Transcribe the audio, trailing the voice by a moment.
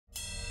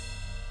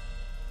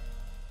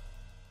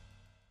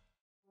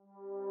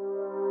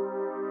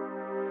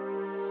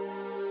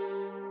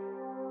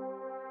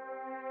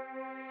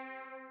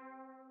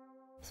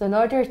So in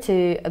order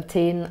to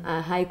obtain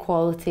a high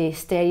quality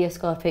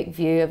stereoscopic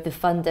view of the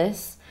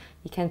fundus,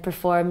 you can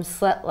perform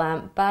slit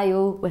lamp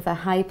bio with a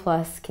high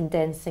plus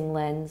condensing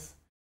lens.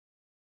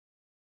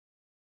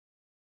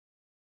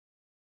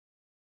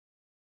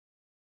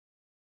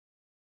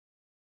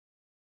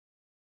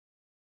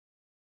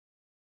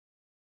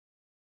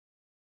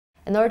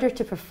 In order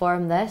to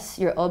perform this,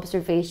 your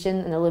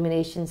observation and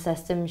illumination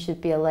system should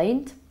be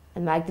aligned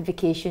and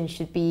magnification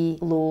should be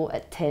low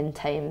at 10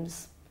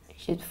 times.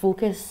 You should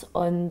focus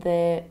on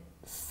the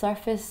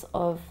surface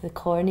of the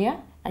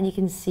cornea and you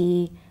can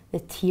see the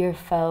tear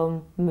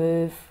film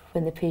move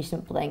when the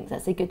patient blinks.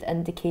 That's a good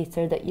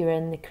indicator that you're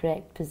in the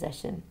correct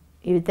position.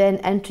 You would then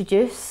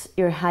introduce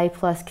your high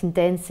plus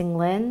condensing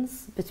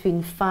lens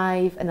between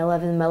 5 and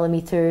 11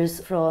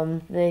 millimeters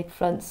from the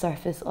front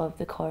surface of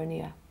the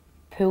cornea.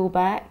 Pull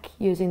back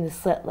using the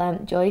slit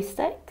lamp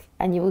joystick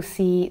and you will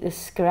see the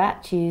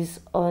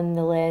scratches on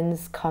the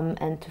lens come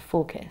into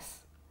focus.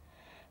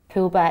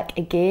 Pull back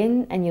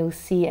again and you'll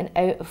see an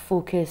out of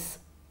focus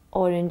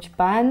orange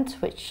band,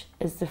 which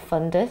is the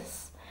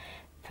fundus.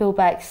 Pull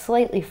back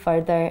slightly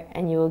further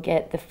and you will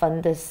get the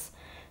fundus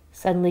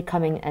suddenly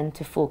coming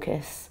into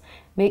focus.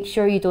 Make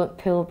sure you don't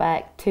pull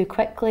back too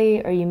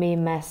quickly or you may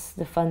miss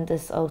the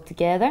fundus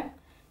altogether.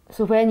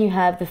 So when you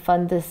have the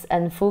fundus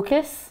in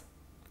focus,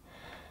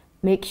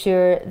 make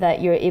sure that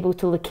you're able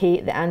to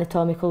locate the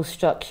anatomical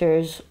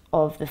structures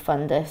of the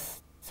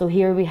fundus. So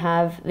here we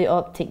have the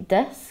optic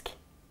disc,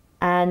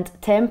 and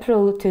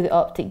temporal to the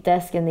optic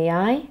disc in the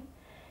eye,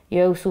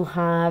 you also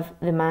have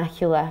the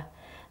macula.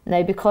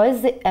 Now,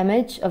 because the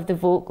image of the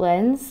Volk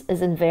lens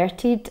is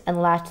inverted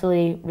and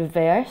laterally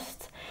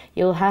reversed,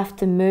 you'll have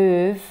to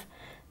move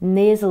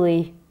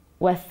nasally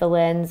with the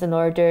lens in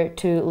order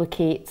to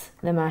locate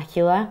the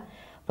macula.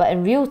 But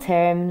in real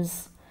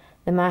terms,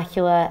 the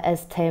macula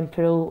is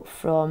temporal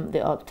from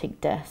the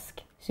optic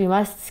disc. So you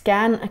must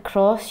scan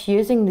across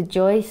using the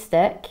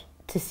joystick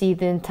to see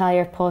the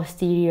entire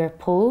posterior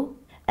pole.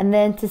 And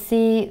then to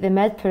see the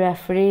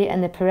mid-periphery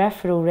and the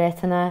peripheral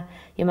retina,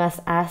 you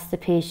must ask the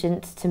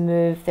patient to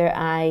move their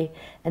eye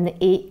in the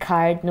 8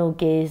 cardinal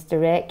gaze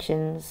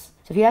directions.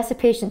 So if you ask the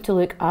patient to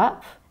look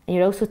up, and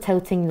you're also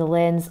tilting the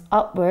lens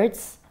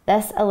upwards,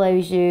 this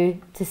allows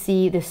you to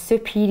see the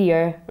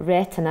superior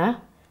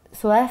retina.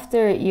 So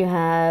after you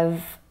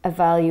have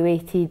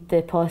evaluated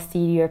the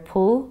posterior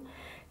pole,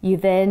 you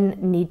then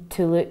need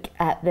to look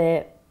at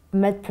the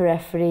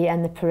mid-periphery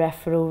and the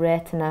peripheral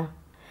retina.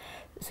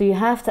 So you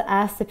have to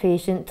ask the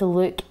patient to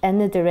look in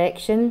the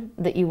direction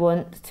that you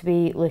want to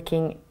be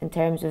looking in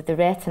terms of the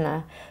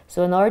retina.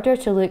 So in order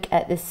to look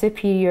at the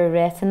superior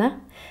retina,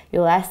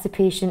 you'll ask the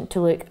patient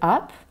to look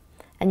up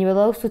and you will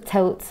also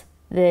tilt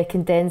the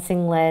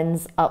condensing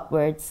lens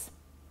upwards.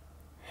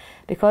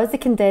 Because the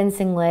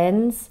condensing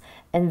lens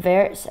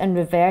inverts and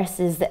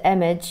reverses the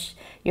image,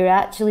 you're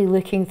actually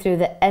looking through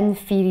the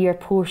inferior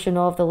portion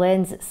of the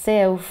lens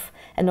itself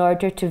in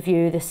order to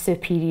view the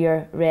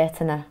superior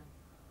retina.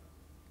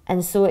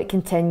 And so it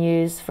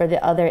continues for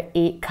the other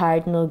 8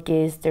 cardinal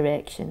gaze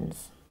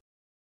directions.